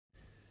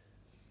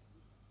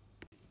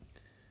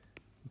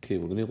Okay,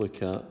 we're going to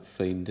look at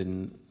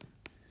finding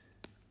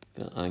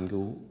the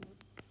angle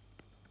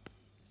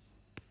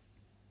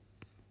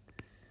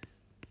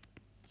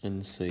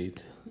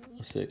inside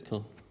a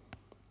sector.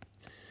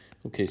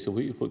 Okay, so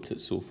what you've looked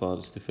at so far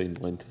is to find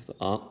the length of the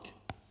arc,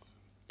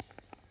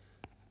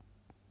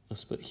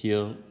 this bit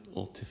here,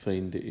 or to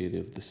find the area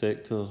of the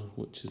sector,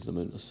 which is the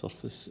amount of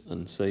surface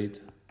inside.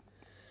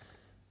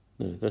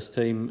 Now this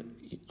time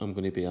I'm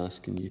going to be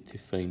asking you to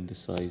find the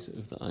size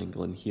of the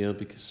angle in here,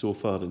 because so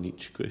far in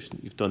each question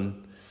that you've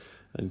done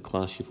in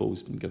class you've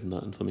always been given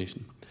that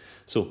information.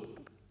 So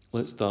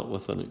let's start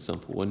with an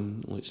example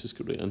 1, let's just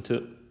get right into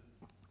it.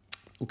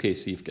 Okay,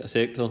 so you've got a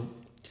sector,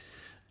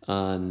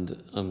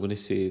 and I'm going to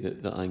say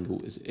that the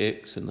angle is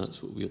x, and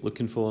that's what we're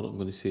looking for. I'm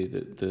going to say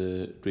that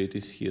the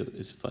radius here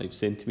is 5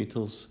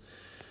 centimetres,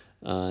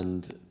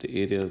 and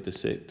the area of the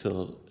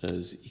sector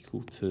is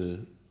equal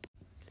to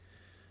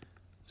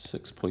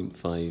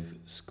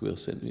 6.5 square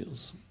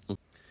centimetres.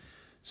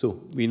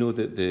 So we know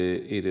that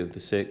the area of the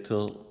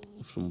sector,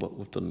 from what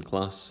we've done in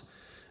class,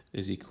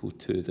 is equal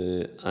to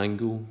the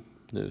angle.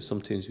 Now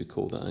sometimes we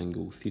call the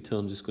angle theta.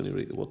 I'm just going to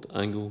write the word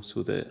angle.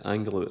 So the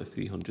angle out of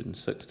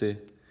 360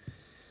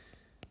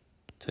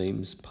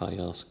 times pi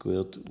r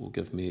squared will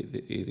give me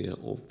the area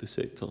of the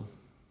sector.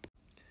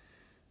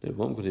 Now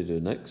what I'm going to do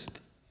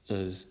next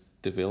is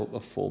develop a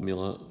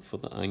formula for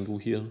the angle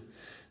here.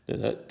 Now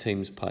that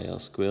times pi r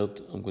squared,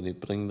 I'm going to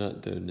bring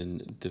that down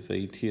and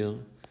divide here,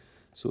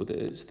 so that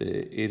it's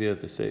the area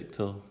of the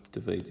sector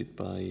divided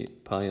by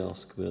pi r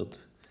squared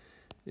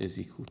is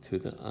equal to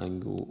the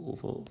angle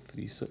over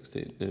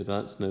 360. Now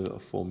that's now a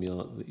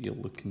formula that you're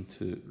looking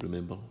to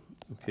remember.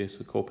 Okay,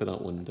 so copy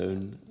that one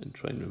down and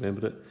try and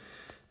remember it.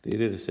 The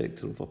area of the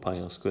sector over pi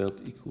r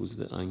squared equals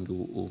the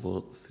angle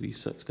over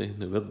 360.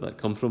 Now where did that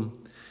come from?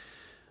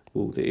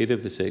 Well, the area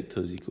of the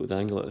sector is equal to the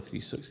angle out of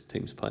 360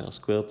 times pi r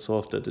squared. So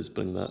all I've did is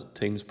bring that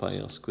times pi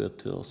r squared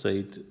to our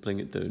side, bring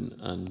it down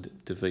and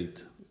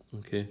divide.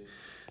 Okay,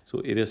 so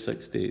area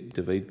 60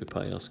 divided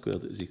by pi r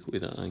squared is equal to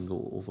that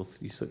angle over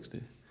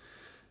 360.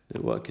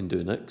 Now what I can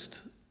do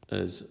next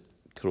is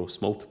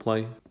cross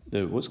multiply.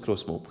 Now what's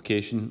cross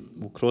multiplication?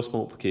 Well, cross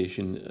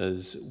multiplication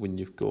is when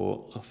you've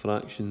got a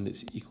fraction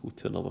that's equal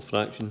to another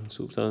fraction.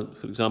 So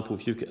for example,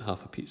 if you've got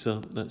half a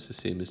pizza, that's the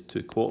same as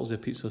 2/4 of a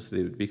pizza, so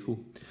they would be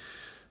equal.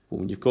 Well,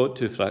 when you've got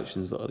two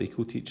fractions that are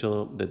equal to each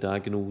other, the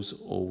diagonals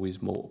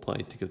always multiply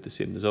to give the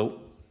same result.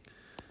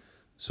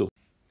 So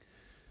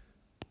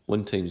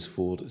 1 times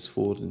 4 is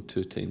 4, and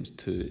 2 times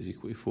 2 is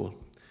equal to 4.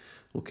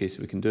 Okay,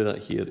 so we can do that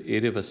here.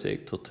 Area of a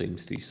sector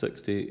times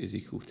 360 is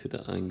equal to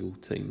the angle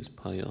times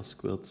pi r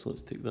squared. So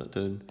let's take that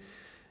down.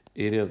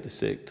 Area of the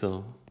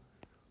sector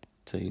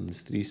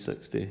times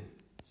 360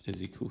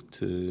 is equal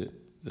to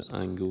the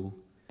angle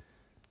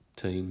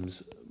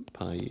times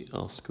pi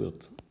r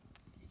squared.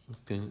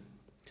 Okay.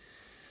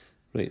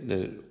 Right,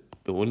 now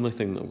the only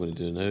thing that I'm going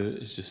to do now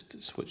is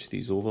just switch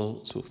these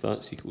over. So if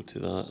that's equal to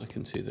that, I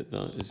can say that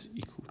that is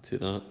equal to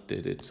that.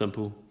 Dead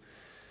simple.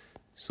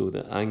 So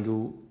the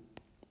angle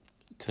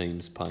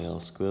times pi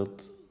r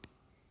squared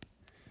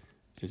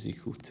is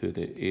equal to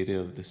the area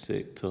of the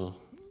sector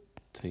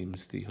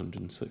times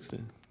 360.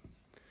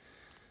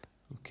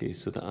 Okay,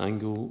 so the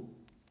angle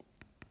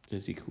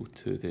is equal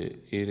to the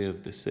area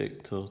of the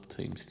sector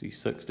times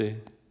 360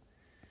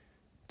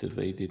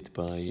 divided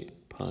by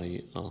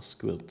pi r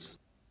squared.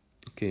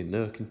 Okay,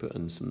 now I can put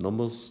in some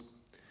numbers.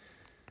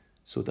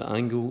 So the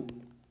angle,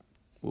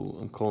 well,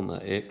 I'm calling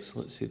that x.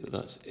 Let's say that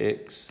that's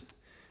x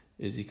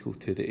is equal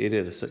to the area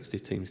of the 60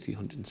 times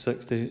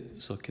 360.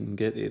 So I can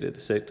get the area of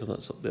the sector,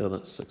 that's up there,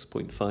 that's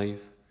 6.5.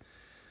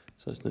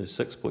 So that's now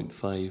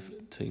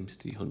 6.5 times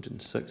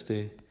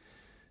 360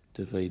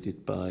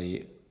 divided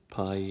by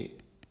pi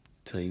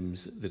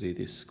times the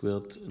radius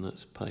squared, and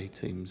that's pi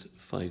times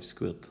 5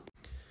 squared.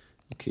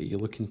 Okay, you're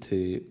looking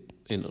to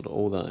enter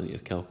all that into your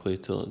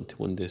calculator into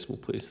one decimal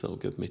place. That'll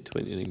give me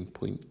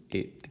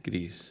 29.8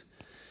 degrees.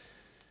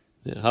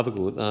 Now, have a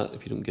go at that.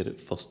 If you don't get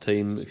it first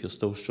time, if you're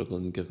still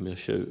struggling, give me a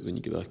shout when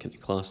you get back into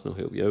class and I'll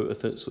help you out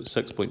with it. So it's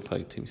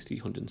 6.5 times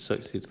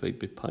 360 divided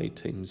by pi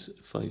times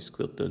 5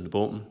 squared down the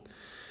bottom.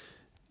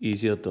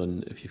 Easier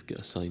done if you've got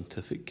a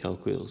scientific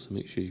calculator, so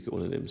make sure you get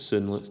one of them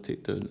soon. Let's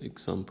take down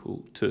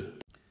example 2.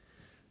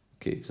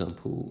 Okay,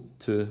 example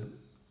 2.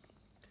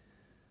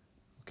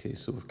 Okay,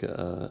 so we've got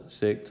a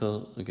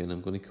sector. Again,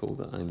 I'm going to call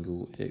the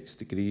angle x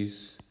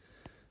degrees.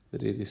 The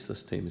radius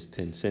this time is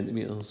 10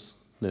 centimetres.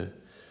 Now,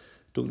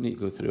 don't need to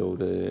go through all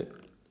the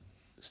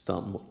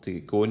starting work to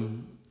get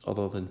going,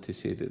 other than to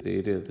say that the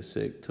area of the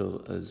sector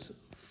is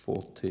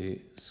 40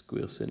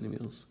 square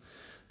centimetres.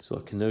 So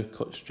I can now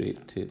cut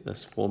straight to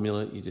this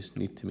formula. You just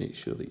need to make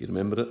sure that you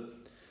remember it,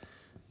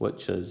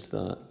 which is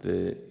that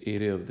the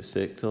area of the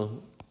sector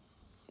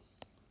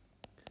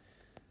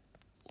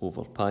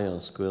over pi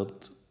r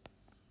squared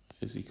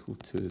is equal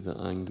to the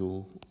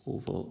angle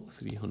over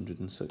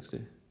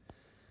 360.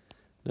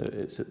 Now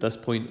it's at this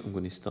point I'm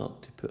going to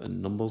start to put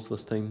in numbers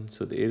this time.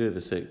 So the area of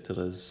the sector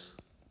is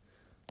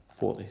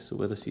 40. So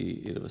where I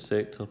see area of a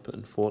sector, put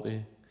in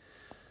 40.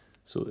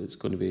 So it's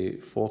going to be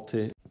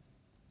 40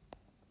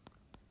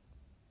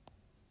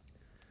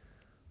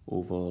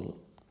 over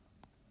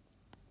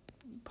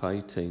pi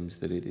times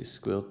the radius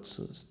squared,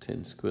 so it's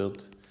 10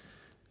 squared,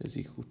 is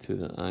equal to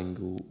the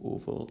angle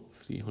over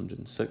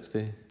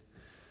 360.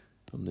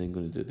 I'm then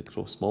going to do the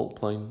cross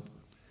multiplying.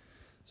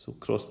 So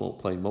cross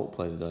multiplying,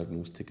 multiply the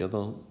diagonals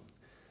together.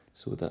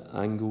 So the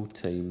angle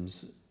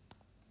times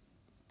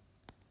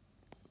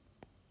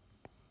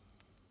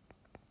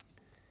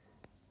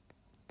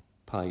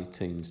pi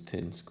times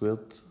 10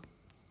 squared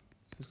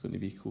is going to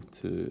be equal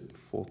to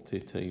 40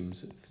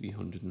 times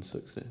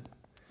 360.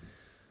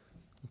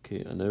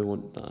 Okay, I now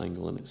want the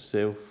angle in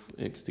itself,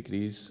 x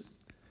degrees.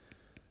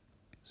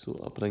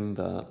 So I bring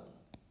that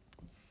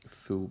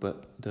full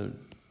bit down.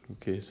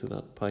 Okay, so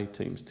that pi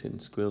times 10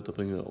 squared, I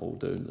bring that all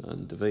down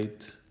and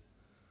divide.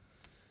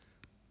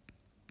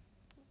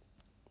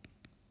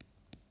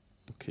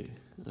 Okay,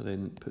 I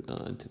then put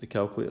that into the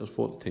calculator,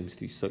 40 times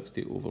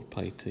 360 over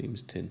pi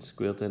times 10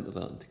 squared, enter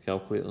that into the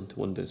calculator into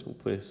one decimal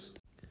place.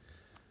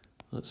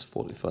 That's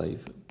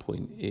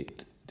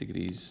 45.8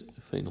 degrees,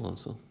 final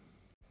answer.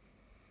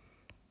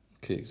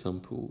 Okay,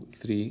 example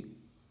 3.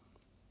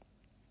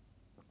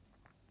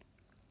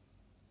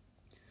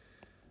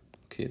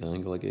 Okay, the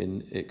angle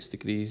again, x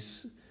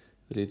degrees.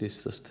 The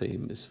radius this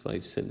time is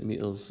 5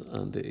 centimetres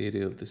and the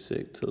area of the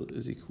sector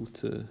is equal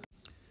to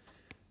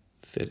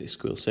 30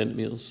 square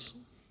centimetres.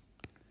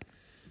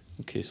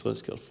 Okay, so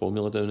let's get our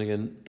formula down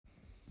again,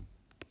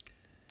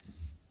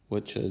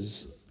 which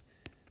is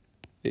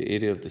the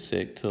area of the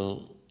sector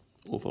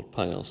over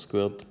pi r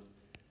squared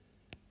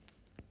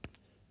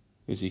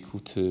is equal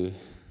to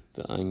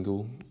the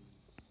angle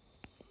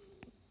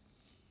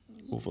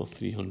over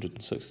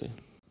 360.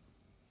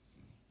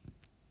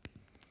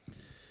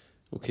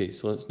 Okay,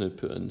 so let's now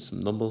put in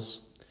some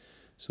numbers.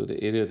 So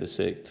the area of the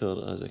sector,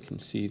 as I can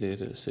see, the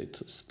area of the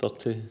sector is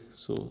 30.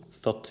 So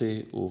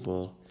 30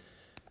 over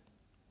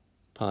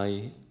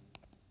pi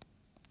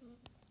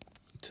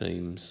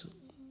times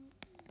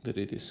the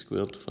radius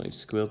squared, 5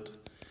 squared,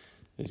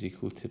 is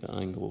equal to the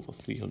angle over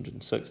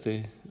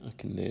 360. I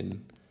can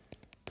then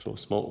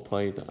cross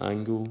multiply the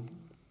angle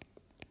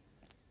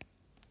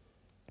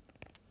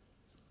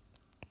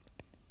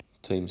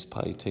times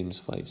pi times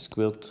 5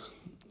 squared.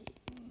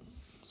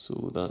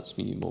 So that's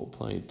me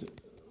multiplied.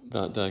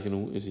 That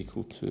diagonal is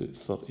equal to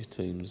 30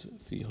 times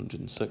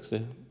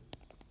 360.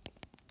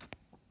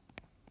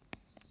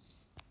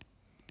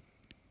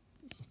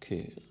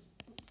 Okay,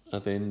 I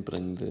then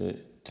bring the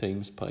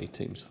times pi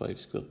times 5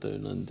 squared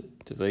down and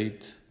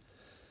divide.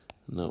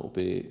 And that will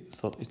be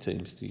 30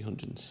 times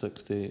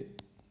 360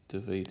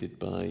 divided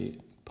by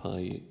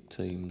pi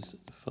times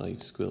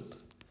 5 squared.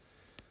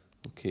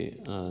 Okay,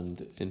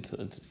 and enter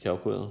into the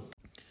calculator.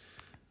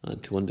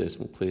 And to one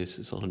decimal place,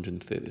 it's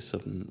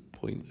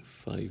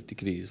 137.5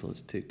 degrees.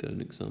 Let's take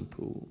down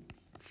example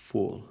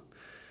 4.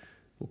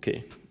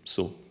 Okay,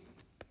 so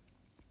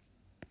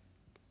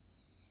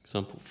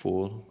example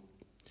 4.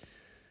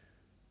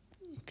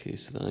 Okay,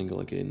 so the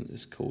angle again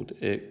is called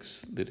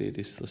x. The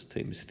radius this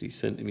time is 3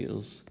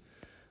 centimetres.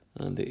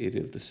 And the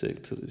area of the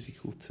sector is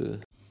equal to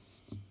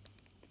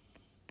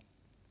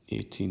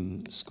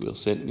 18 square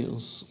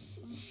centimetres.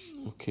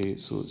 Okay,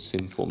 so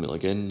same formula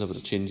again, never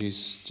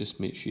changes. Just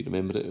make sure you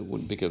remember it. It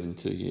won't be given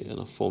to you in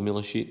a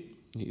formula sheet.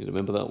 You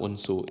remember that one.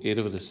 So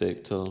area of the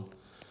sector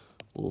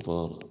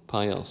over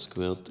pi r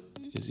squared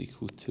is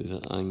equal to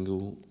the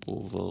angle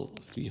over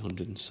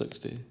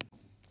 360.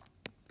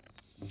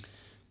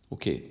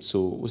 Okay,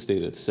 so what's the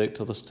area of the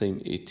sector this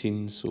time?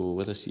 18. So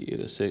where I see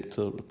area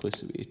sector,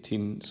 replace it with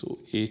 18. So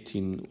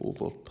 18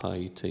 over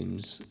pi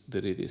times the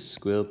radius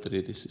squared. The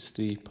radius is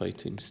 3, pi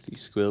times 3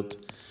 squared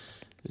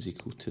is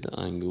equal to the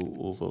angle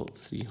over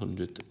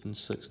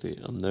 360.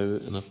 I'm now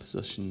in a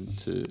position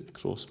to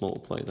cross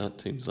multiply that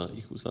times that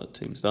equals that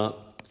times that.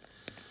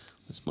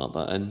 Let's mark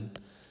that in.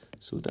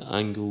 So the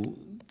angle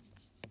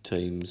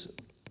times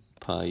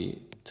pi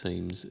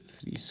times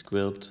 3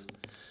 squared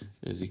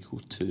is equal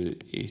to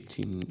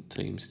 18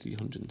 times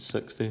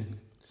 360.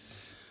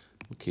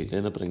 Okay,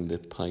 then I bring the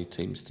pi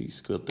times 3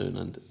 squared down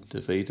and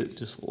divide it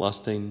just like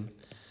last time.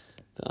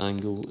 The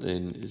angle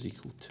then is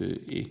equal to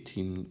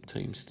 18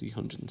 times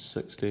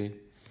 360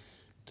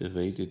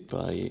 divided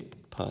by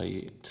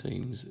pi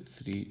times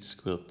 3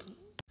 squared.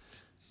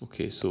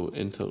 Okay, so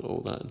enter all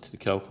that into the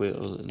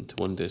calculator into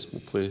one decimal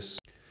place.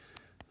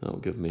 That will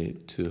give me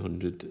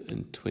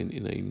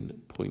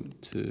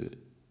 229.2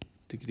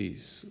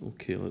 degrees.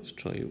 Okay, let's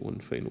try one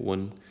final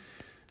one.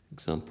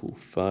 Example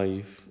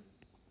 5.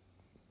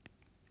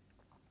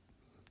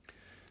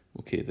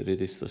 Okay, the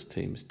radius this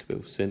time is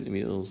 12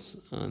 centimetres,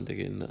 and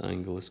again the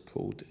angle is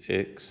called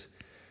x.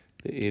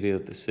 The area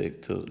of the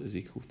sector is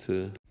equal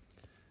to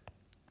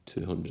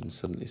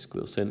 270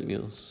 square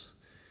centimetres.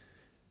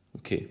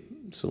 Okay,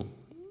 so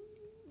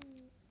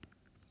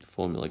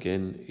formula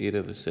again, area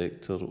of a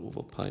sector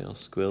over pi r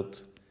squared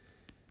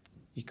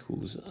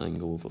equals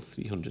angle over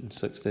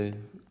 360.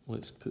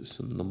 Let's put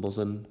some numbers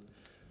in.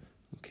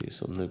 Okay,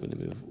 so I'm now going to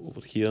move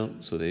over here.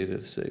 So the area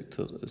of the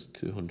sector is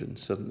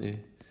 270.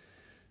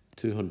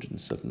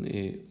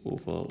 270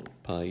 over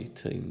pi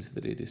times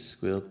the radius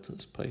squared,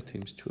 that's pi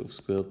times 12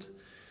 squared,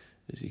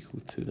 is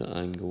equal to the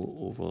angle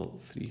over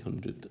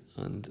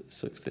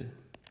 360.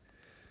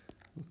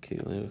 Okay,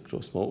 now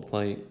cross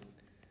multiply.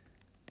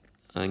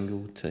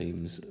 Angle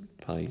times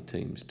pi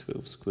times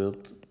 12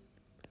 squared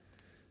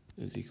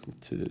is equal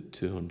to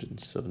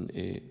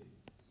 270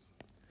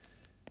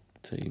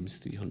 times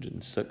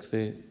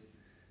 360.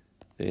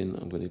 Then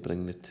I'm going to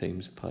bring the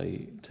times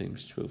pi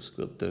times 12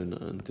 squared down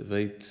and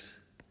divide.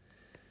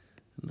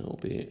 And that'll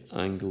be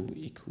angle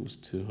equals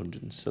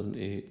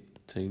 270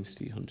 times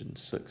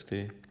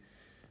 360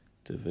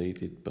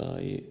 divided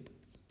by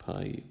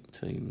pi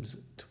times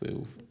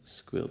 12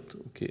 squared.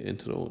 Okay,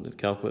 enter all in the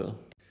calculator.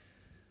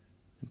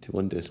 Into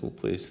one decimal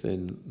place,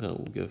 then that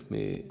will give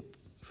me,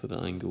 for the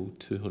angle,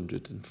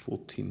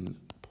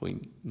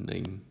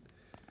 214.9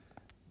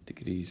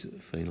 degrees.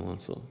 Final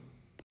answer.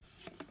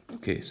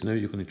 Okay, so now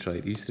you're going to try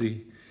these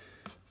three.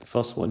 The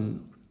first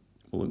one,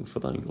 we're looking for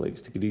the angle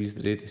x degrees.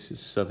 The radius is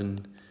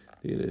 7,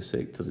 the area of the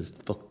sector is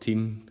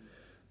 13.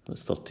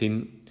 That's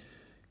 13.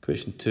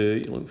 Question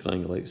 2, you're looking for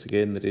angle x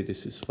again. The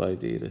radius is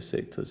 5, the area of the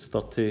sector is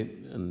 30.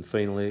 And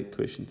finally,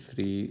 question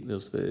 3,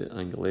 there's the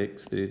angle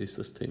x. The radius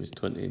this time is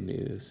 20 and the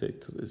area of the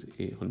sector is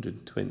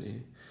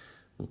 820.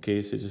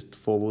 Okay, so just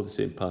follow the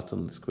same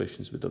pattern as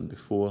questions we've done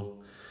before.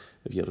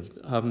 If you're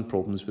having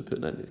problems with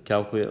putting it into the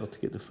calculator to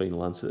get the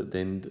final answer at the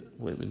end,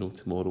 let me know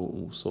tomorrow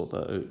and we'll sort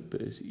that out.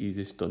 But it's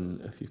easiest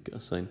done if you've got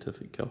a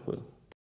scientific calculator.